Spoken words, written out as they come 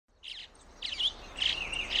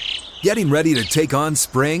Getting ready to take on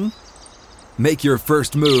spring? Make your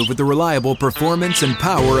first move with the reliable performance and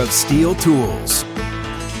power of Steel tools.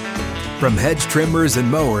 From hedge trimmers and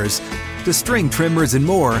mowers to string trimmers and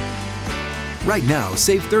more, right now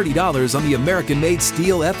save $30 on the American-made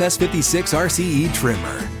Steel FS56 RCE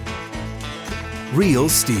trimmer. Real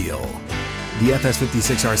Steel. The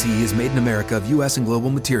FS56 RCE is made in America of U.S. and global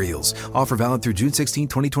materials. Offer valid through June 16,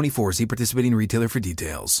 2024. See participating retailer for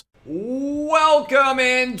details. Welcome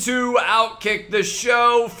into Outkick the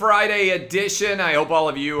Show, Friday edition. I hope all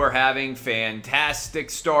of you are having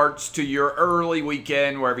fantastic starts to your early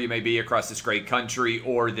weekend, wherever you may be across this great country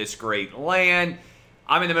or this great land.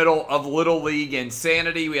 I'm in the middle of Little League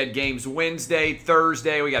insanity. We had games Wednesday,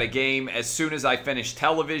 Thursday. We got a game as soon as I finish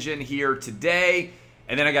television here today.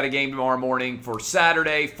 And then I got a game tomorrow morning for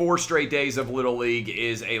Saturday. 4 straight days of Little League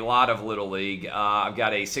is a lot of Little League. I've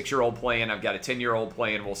got a 6-year-old playing. I've got a 10-year-old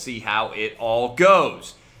playing. We'll see how it all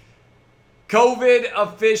goes. COVID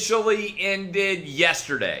officially ended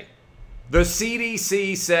yesterday. The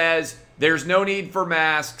CDC says there's no need for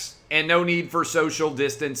masks and no need for social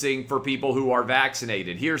distancing for people who are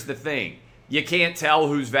vaccinated. Here's the thing. You can't tell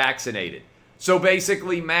who's vaccinated. So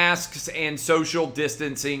basically, masks and social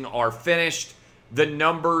distancing are finished. The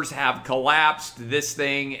numbers have collapsed. This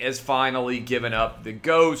thing has finally given up the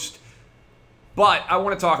ghost. But I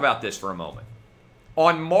want to talk about this for a moment.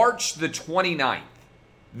 On March the 29th,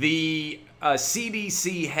 the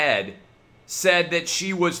CDC head said that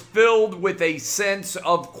she was filled with a sense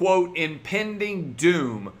of, quote, impending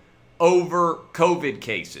doom over COVID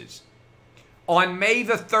cases. On May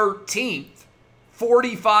the 13th,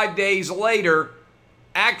 45 days later,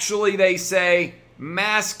 actually they say,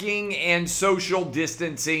 masking and social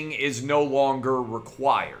distancing is no longer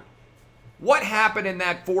required. What happened in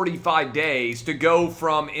that 45 days to go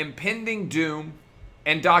from impending doom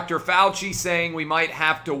and Dr. Fauci saying we might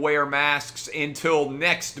have to wear masks until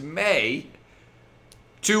next May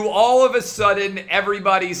to all of a sudden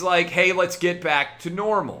everybody's like, hey, let's get back to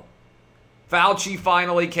normal? Fauci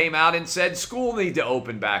finally came out and said school needs to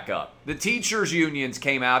open back up. The teachers' unions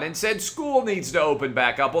came out and said school needs to open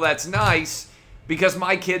back up. Well, that's nice, because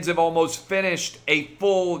my kids have almost finished a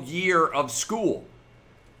full year of school.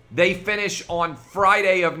 They finish on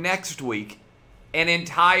Friday of next week an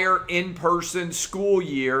entire in-person school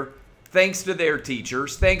year, thanks to their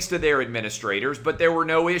teachers, thanks to their administrators, but there were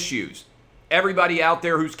no issues. Everybody out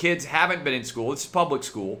there whose kids haven't been in school, it's public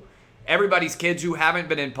school, everybody's kids who haven't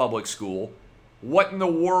been in public school, what in the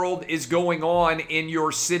world is going on in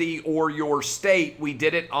your city or your state? We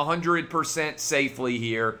did it 100% safely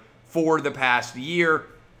here for the past year.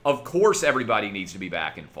 Of course, everybody needs to be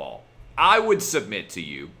back in fall. I would submit to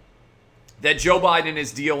you that Joe Biden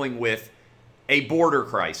is dealing with a border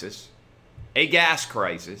crisis, a gas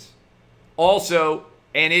crisis, also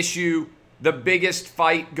an issue, the biggest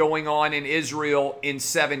fight going on in Israel in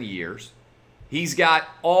 7 years. He's got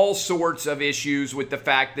all sorts of issues with the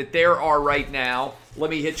fact that there are right now, let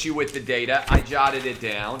me hit you with the data, I jotted it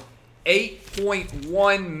down,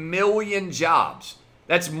 8.1 million jobs.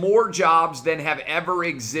 That's more jobs than have ever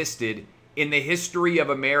existed in the history of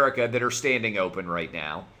America that are standing open right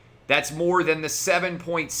now. That's more than the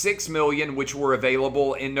 7.6 million which were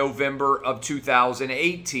available in November of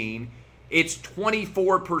 2018. It's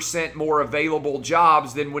 24% more available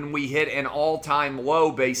jobs than when we hit an all-time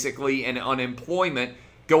low, basically, in unemployment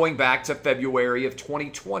going back to February of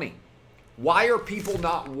 2020. Why are people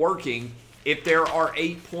not working if there are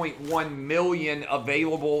 8.1 million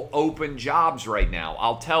available open jobs right now?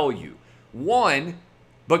 I'll tell you. One,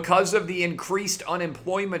 because of the increased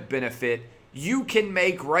unemployment benefit, you can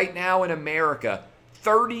make right now in America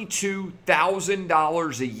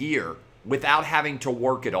 $32,000 a year without having to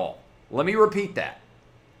work at all. Let me repeat that.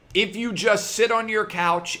 If you just sit on your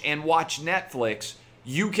couch and watch Netflix,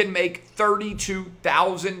 you can make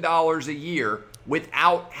 $32,000 a year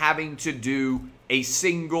without having to do a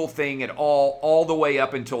single thing at all the way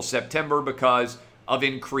up until September because of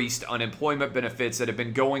increased unemployment benefits that have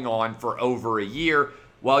been going on for over a year.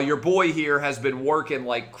 While your boy here has been working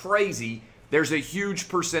like crazy, there's a huge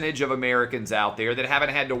percentage of Americans out there that haven't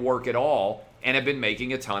had to work at all and have been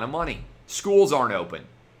making a ton of money. Schools aren't open.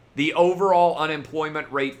 The overall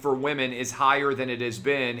unemployment rate for women is higher than it has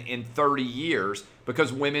been in 30 years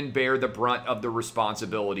because women bear the brunt of the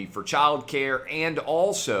responsibility for childcare, and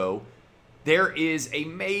also there is a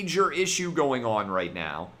major issue going on right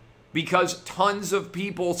now because tons of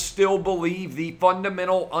people still believe the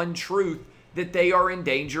fundamental untruth that they are in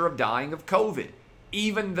danger of dying of COVID,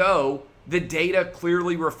 even though the data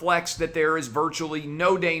clearly reflects that there is virtually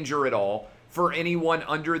no danger at all for anyone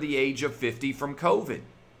under the age of 50 from COVID.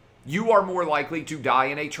 You are more likely to die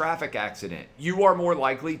in a traffic accident. You are more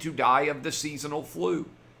likely to die of the seasonal flu.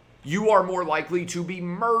 You are more likely to be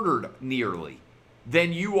murdered nearly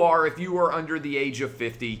than you are if you are under the age of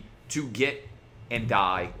 50 to get and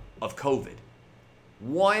die of COVID.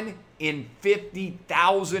 1 in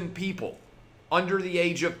 50,000 people under the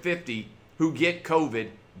age of 50 who get COVID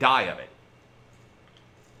die of it.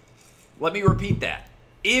 Let me repeat that.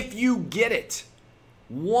 If you get it,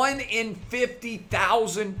 1 in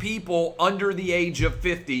 50,000 people under the age of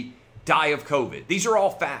 50 die of COVID. These are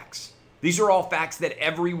all facts. These are all facts that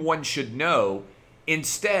everyone should know.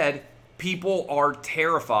 Instead, people are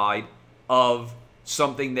terrified of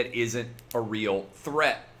something that isn't a real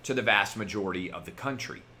threat to the vast majority of the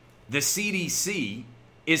country. The CDC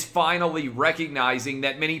is finally recognizing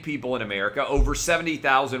that many people in America, over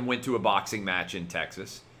 70,000 went to a boxing match in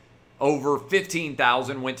Texas, over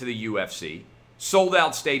 15,000 went to the UFC, sold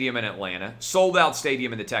out stadium in Atlanta, sold out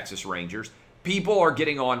stadium in the Texas Rangers. People are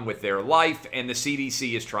getting on with their life, and the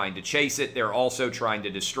CDC is trying to chase it. They're also trying to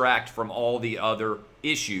distract from all the other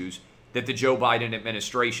issues that the Joe Biden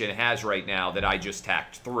administration has right now that I just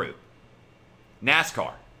tacked through.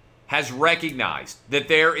 NASCAR has recognized that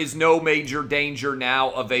there is no major danger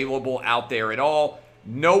now available out there at all.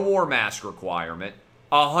 No more mask requirement.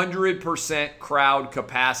 100% crowd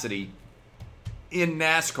capacity in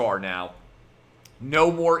NASCAR now.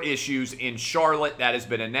 No more issues in Charlotte. That has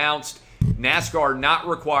been announced. NASCAR not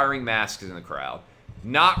requiring masks in the crowd,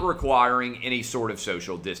 not requiring any sort of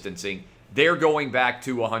social distancing. They're going back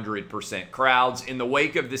to 100% crowds in the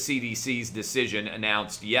wake of the CDC's decision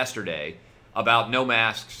announced yesterday about no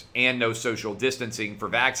masks and no social distancing for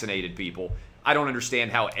vaccinated people. I don't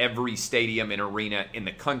understand how every stadium and arena in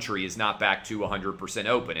the country is not back to 100%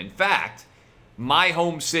 open. In fact, my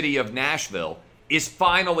home city of Nashville is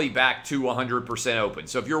finally back to 100% open.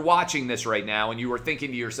 So if you're watching this right now and you are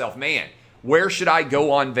thinking to yourself, man, where should I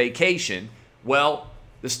go on vacation? Well,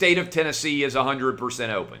 the state of Tennessee is 100%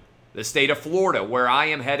 open. The state of Florida, where I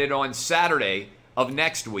am headed on Saturday of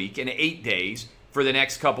next week, in 8 days, for the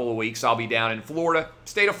next couple of weeks, I'll be down in Florida.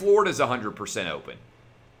 State of Florida is 100% open.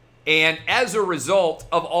 And as a result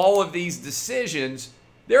of all of these decisions,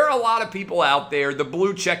 there are a lot of people out there, the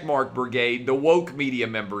blue checkmark brigade, the woke media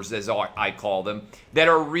members, as I call them, that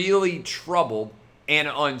are really troubled and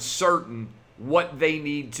uncertain what they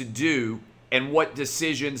need to do and what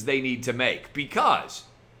decisions they need to make, because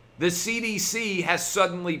the CDC has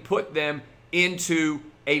suddenly put them into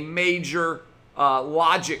a major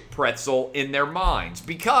logic pretzel in their minds.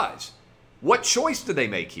 Because what choice do they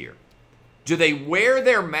make here? Do they wear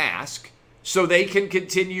their mask so they can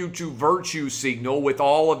continue to virtue signal with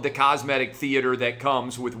all of the cosmetic theater that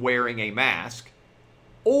comes with wearing a mask?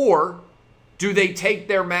 Or do they take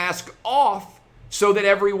their mask off so that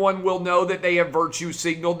everyone will know that they have virtue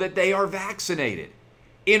signaled that they are vaccinated?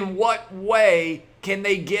 In what way can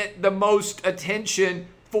they get the most attention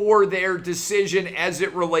for their decision as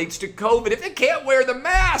it relates to COVID? If they can't wear the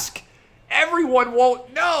mask, everyone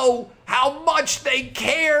won't know how much they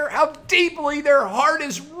care, how deeply their heart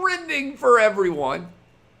is rending for everyone.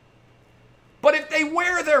 But if they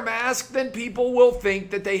wear their mask, then people will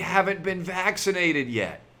think that they haven't been vaccinated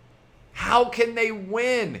yet. How can they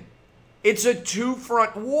win? It's a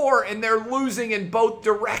two-front war, and they're losing in both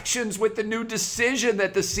directions with the new decision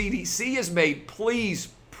that the CDC has made. Please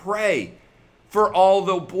pray for all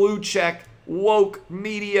the blue check woke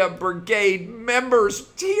media brigade members,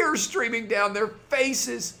 tears streaming down their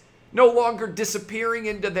faces, no longer disappearing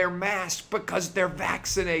into their mask because they're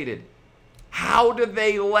vaccinated. How do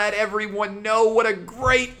they let everyone know what a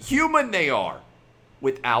great human they are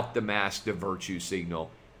without the mask to virtue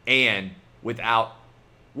signal and without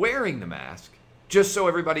wearing the mask just so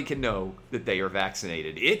everybody can know that they are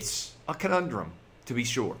vaccinated? It's a conundrum, to be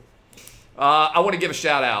sure. I want to give a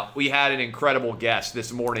shout out. We had an incredible guest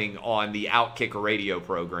this morning on the Outkick radio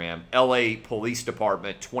program. LA Police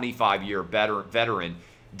Department 25-year veteran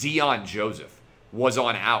Deon Joseph was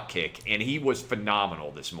on Outkick, and he was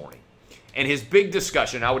phenomenal this morning. And his big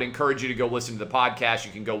discussion, I would encourage you to go listen to the podcast.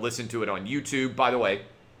 You can go listen to it on YouTube. By the way,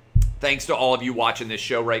 thanks to all of you watching this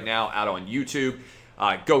show right now out on YouTube.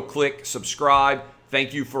 Go click subscribe.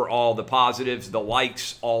 Thank you for all the positives, the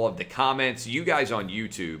likes, all of the comments. You guys on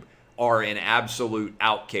YouTube are an absolute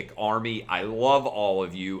Outkick army. I love all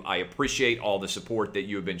of you. I appreciate all the support that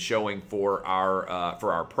you have been showing for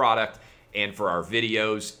our product and for our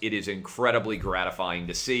videos. It is incredibly gratifying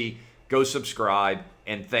to see. Go subscribe,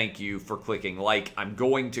 and thank you for clicking like. I'm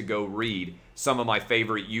going to go read some of my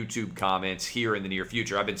favorite YouTube comments here in the near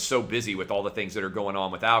future. I've been so busy with all the things that are going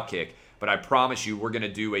on with Outkick, but I promise you we're going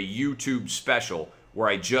to do a YouTube special where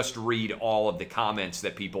I just read all of the comments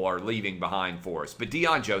that people are leaving behind for us. But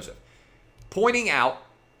Deon Joseph, pointing out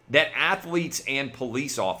that athletes and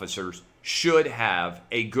police officers should have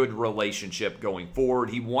a good relationship going forward.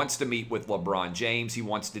 He wants to meet with LeBron James. He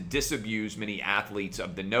wants to disabuse many athletes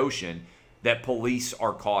of the notion that police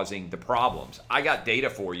are causing the problems. I got data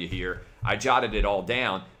for you here. I jotted it all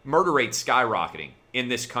down. Murder rate skyrocketing in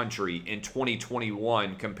this country in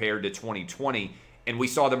 2021 compared to 2020. And we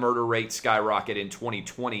saw the murder rate skyrocket in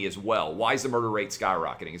 2020 as well. Why is the murder rate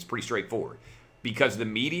skyrocketing? It's pretty straightforward. Because the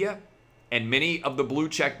media and many of the Blue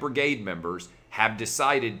Check Brigade members have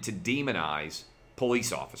decided to demonize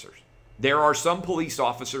police officers. There are some police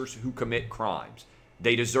officers who commit crimes.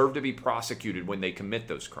 They deserve to be prosecuted when they commit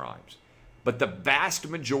those crimes. But the vast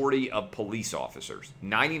majority of police officers,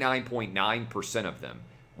 99.9% of them,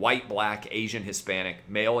 white, black, Asian, Hispanic,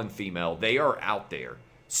 male and female, they are out there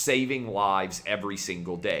saving lives every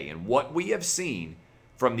single day. And what we have seen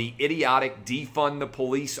from the idiotic defund the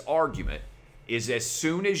police argument is as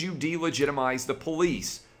soon as you delegitimize the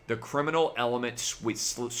police, the criminal element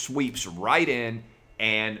sweeps right in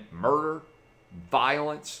and murder,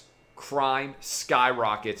 violence, crime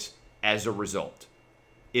skyrockets as a result.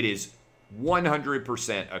 It is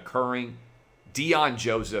 100% occurring. Deon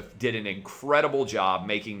Joseph did an incredible job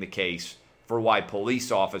making the case for why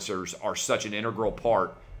police officers are such an integral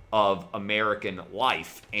part of American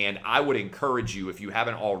life. And I would encourage you, if you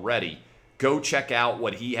haven't already, go check out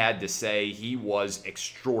what he had to say. He was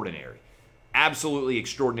extraordinary. Absolutely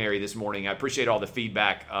extraordinary this morning. I appreciate all the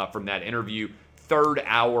feedback from that interview. Third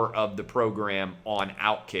hour of the program on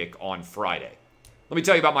Outkick on Friday. Let me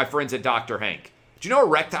tell you about my friends at Dr. Hank. Do you know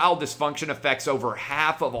erectile dysfunction affects over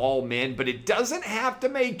half of all men, but it doesn't have to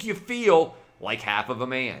make you feel like half of a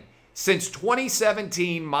man. Since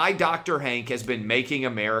 2017, My Dr. Hank has been making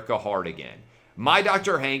America hard again. My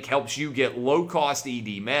Dr. Hank helps you get low-cost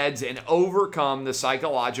ED meds and overcome the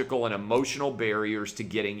psychological and emotional barriers to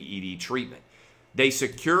getting ED treatment. They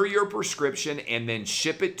secure your prescription and then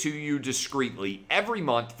ship it to you discreetly every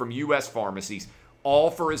month from U.S. pharmacies,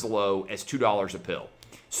 all for as low as $2 a pill.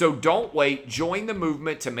 So don't wait. Join the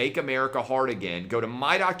movement to make America hard again. Go to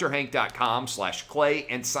mydrhank.com/clay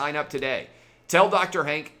and sign up today. Tell Dr.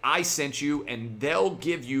 Hank I sent you, and they'll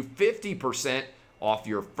give you 50% off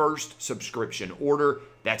your first subscription order.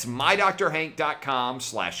 That's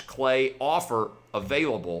mydrhank.com/clay. Offer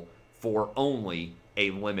available for only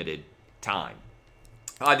a limited time.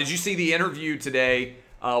 Did you see the interview today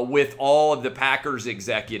with all of the Packers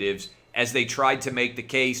executives as they tried to make the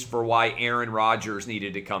case for why Aaron Rodgers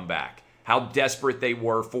needed to come back? How desperate they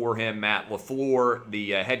were for him. Matt LaFleur,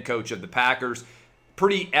 the head coach of the Packers,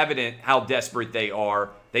 pretty evident how desperate they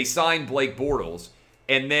are. They signed Blake Bortles,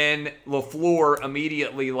 and then LaFleur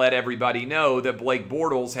immediately let everybody know that Blake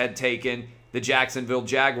Bortles had taken the Jacksonville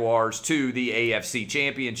Jaguars to the AFC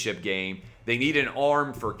Championship game. They need an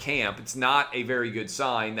arm for camp. It's not a very good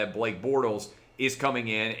sign that Blake Bortles is coming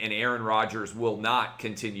in and Aaron Rodgers will not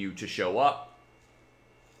continue to show up.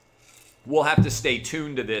 We'll have to stay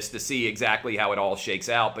tuned to this to see exactly how it all shakes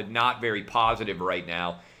out, but not very positive right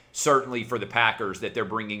now, certainly for the Packers, that they're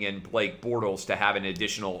bringing in Blake Bortles to have an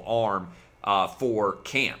additional arm for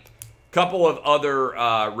camp. Couple of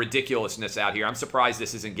other ridiculousness out here. I'm surprised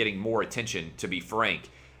this isn't getting more attention, to be frank.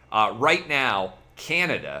 Right now,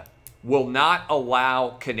 Canada will not allow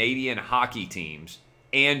Canadian hockey teams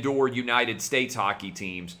and or United States hockey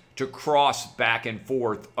teams to cross back and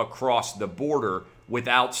forth across the border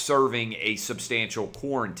without serving a substantial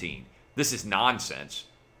quarantine. This is nonsense.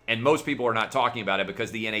 And most people are not talking about it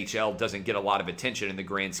because the NHL doesn't get a lot of attention in the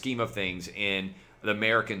grand scheme of things in the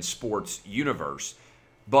American sports universe.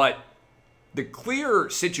 But the clear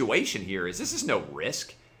situation here is this is no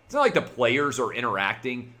risk. It's not like the players are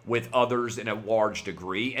interacting with others in a large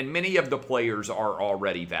degree, and many of the players are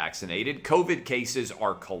already vaccinated. COVID cases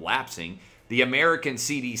are collapsing. The American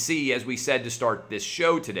CDC, as we said to start this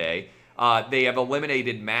show today, they have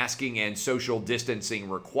eliminated masking and social distancing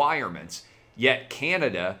requirements. Yet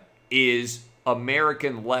Canada is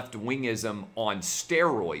American left-wingism on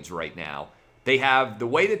steroids right now. They have, the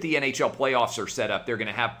way that the NHL playoffs are set up, they're going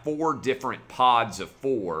to have 4 different pods of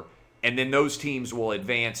 4, and then those teams will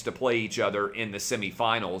advance to play each other in the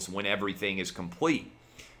semifinals when everything is complete.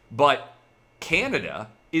 But Canada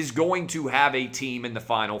is going to have a team in the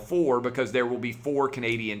Final Four because there will be 4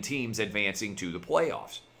 Canadian teams advancing to the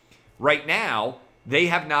playoffs. Right now, they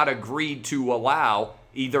have not agreed to allow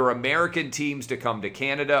either American teams to come to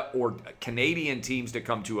Canada or Canadian teams to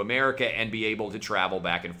come to America and be able to travel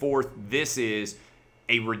back and forth. This is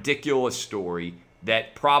a ridiculous story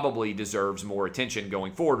that probably deserves more attention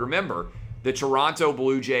going forward. Remember, the Toronto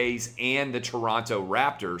Blue Jays and the Toronto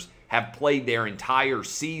Raptors have played their entire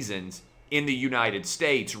seasons in the United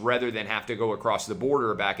States rather than have to go across the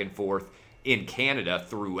border back and forth in Canada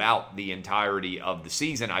throughout the entirety of the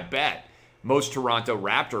season. I bet most Toronto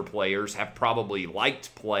Raptor players have probably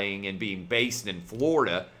liked playing and being based in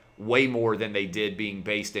Florida way more than they did being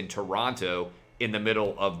based in Toronto in the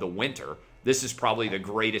middle of the winter. This is probably the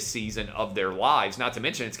greatest season of their lives. Not to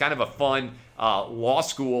mention, it's kind of a fun law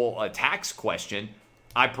school tax question.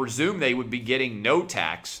 I presume they would be getting no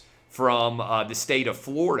tax from the state of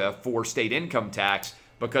Florida for state income tax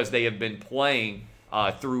because they have been playing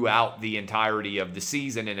throughout the entirety of the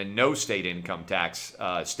season in a no state income tax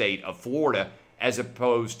state of Florida, as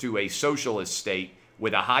opposed to a socialist state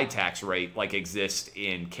with a high tax rate like exists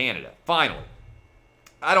in Canada. Finally,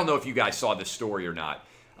 I don't know if you guys saw this story or not,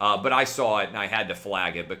 but I saw it and I had to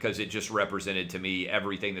flag it because it just represented to me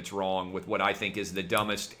everything that's wrong with what I think is the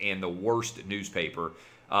dumbest and the worst newspaper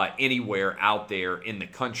anywhere out there in the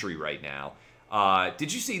country right now.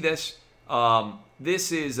 Did you see this?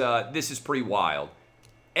 This is pretty wild.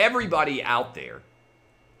 Everybody out there,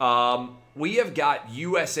 we have got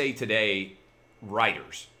USA Today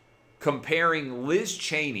writers comparing Liz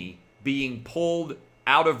Cheney being pulled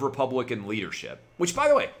out of Republican leadership, which, by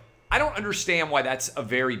the way, I don't understand why that's a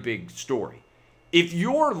very big story. If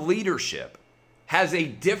your leadership has a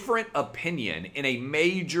different opinion in a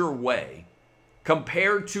major way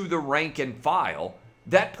compared to the rank and file,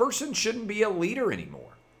 that person shouldn't be a leader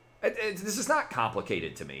anymore. This is not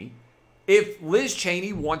complicated to me. If Liz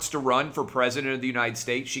Cheney wants to run for president of the United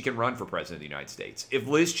States, she can run for president of the United States. If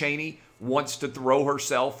Liz Cheney wants to throw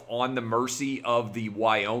herself on the mercy of the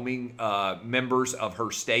Wyoming members of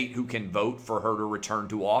her state who can vote for her to return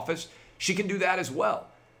to office, she can do that as well.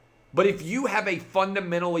 But if you have a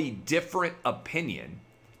fundamentally different opinion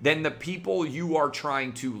than the people you are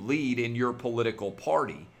trying to lead in your political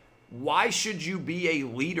party, why should you be a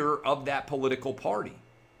leader of that political party?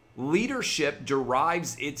 Leadership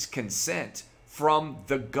derives its consent from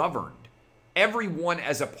the governed. Everyone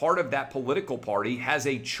as a part of that political party has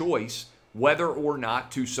a choice whether or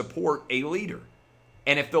not to support a leader.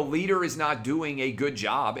 And if the leader is not doing a good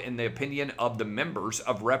job in the opinion of the members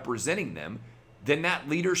of representing them, then that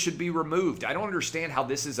leader should be removed. I don't understand how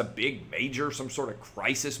this is a big, major, some sort of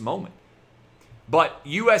crisis moment. But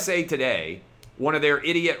USA Today, one of their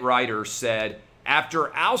idiot writers said,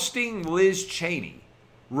 after ousting Liz Cheney,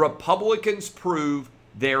 Republicans prove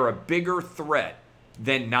they're a bigger threat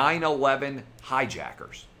than 9/11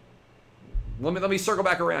 hijackers. Let me circle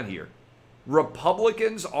back around here.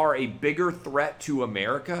 Republicans are a bigger threat to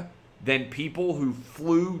America than people who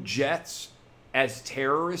flew jets as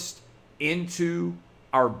terrorists into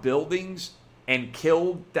our buildings and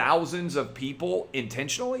killed thousands of people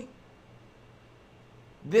intentionally?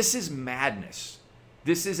 This is madness.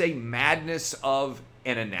 This is a madness of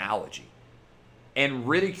an analogy. And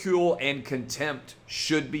ridicule and contempt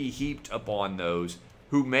should be heaped upon those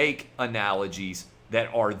who make analogies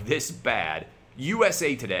that are this bad.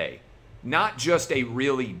 USA Today, not just a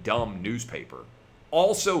really dumb newspaper,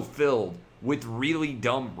 also filled with really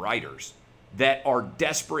dumb writers that are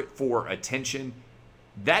desperate for attention.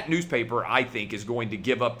 That newspaper, I think, is going to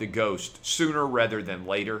give up the ghost sooner rather than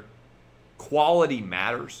later. Quality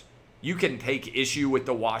matters. You can take issue with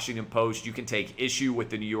the Washington Post. You can take issue with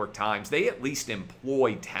the New York Times. They at least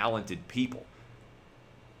employ talented people.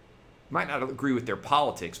 Might not agree with their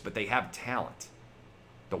politics, but they have talent.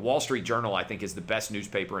 The Wall Street Journal, I think, is the best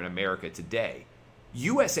newspaper in America today.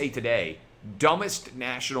 USA Today, dumbest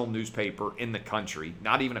national newspaper in the country,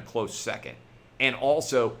 not even a close second. And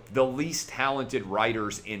also the least talented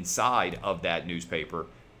writers inside of that newspaper.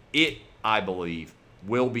 It, I believe,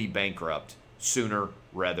 will be bankrupt sooner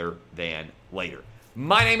rather than later.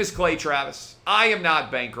 My name is Clay Travis. I am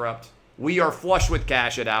not bankrupt. We are flush with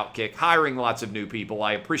cash at Outkick, hiring lots of new people.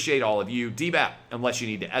 I appreciate all of you. DBAP, unless you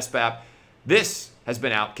need to SBAP. This has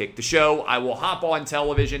been Outkick, the show. I will hop on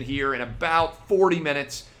television here in about 40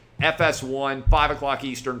 minutes. FS1, 5 o'clock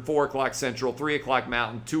Eastern, 4 o'clock Central, 3 o'clock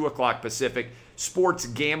Mountain, 2 o'clock Pacific. Sports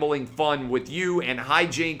gambling fun with you and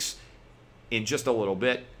hijinks in just a little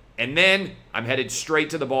bit. And then I'm headed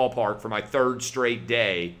straight to the ballpark for my third straight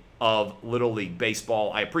day of Little League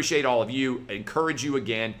Baseball. I appreciate all of you. I encourage you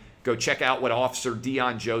again, go check out what Officer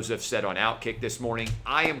Deon Joseph said on Outkick this morning.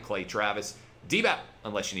 I am Clay Travis. DBAP,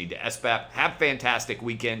 unless you need to SBAP. Have fantastic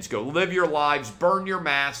weekends. Go live your lives, burn your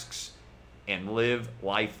masks, and live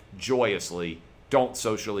life joyously. Don't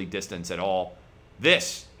socially distance at all.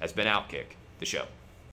 This has been Outkick, the show.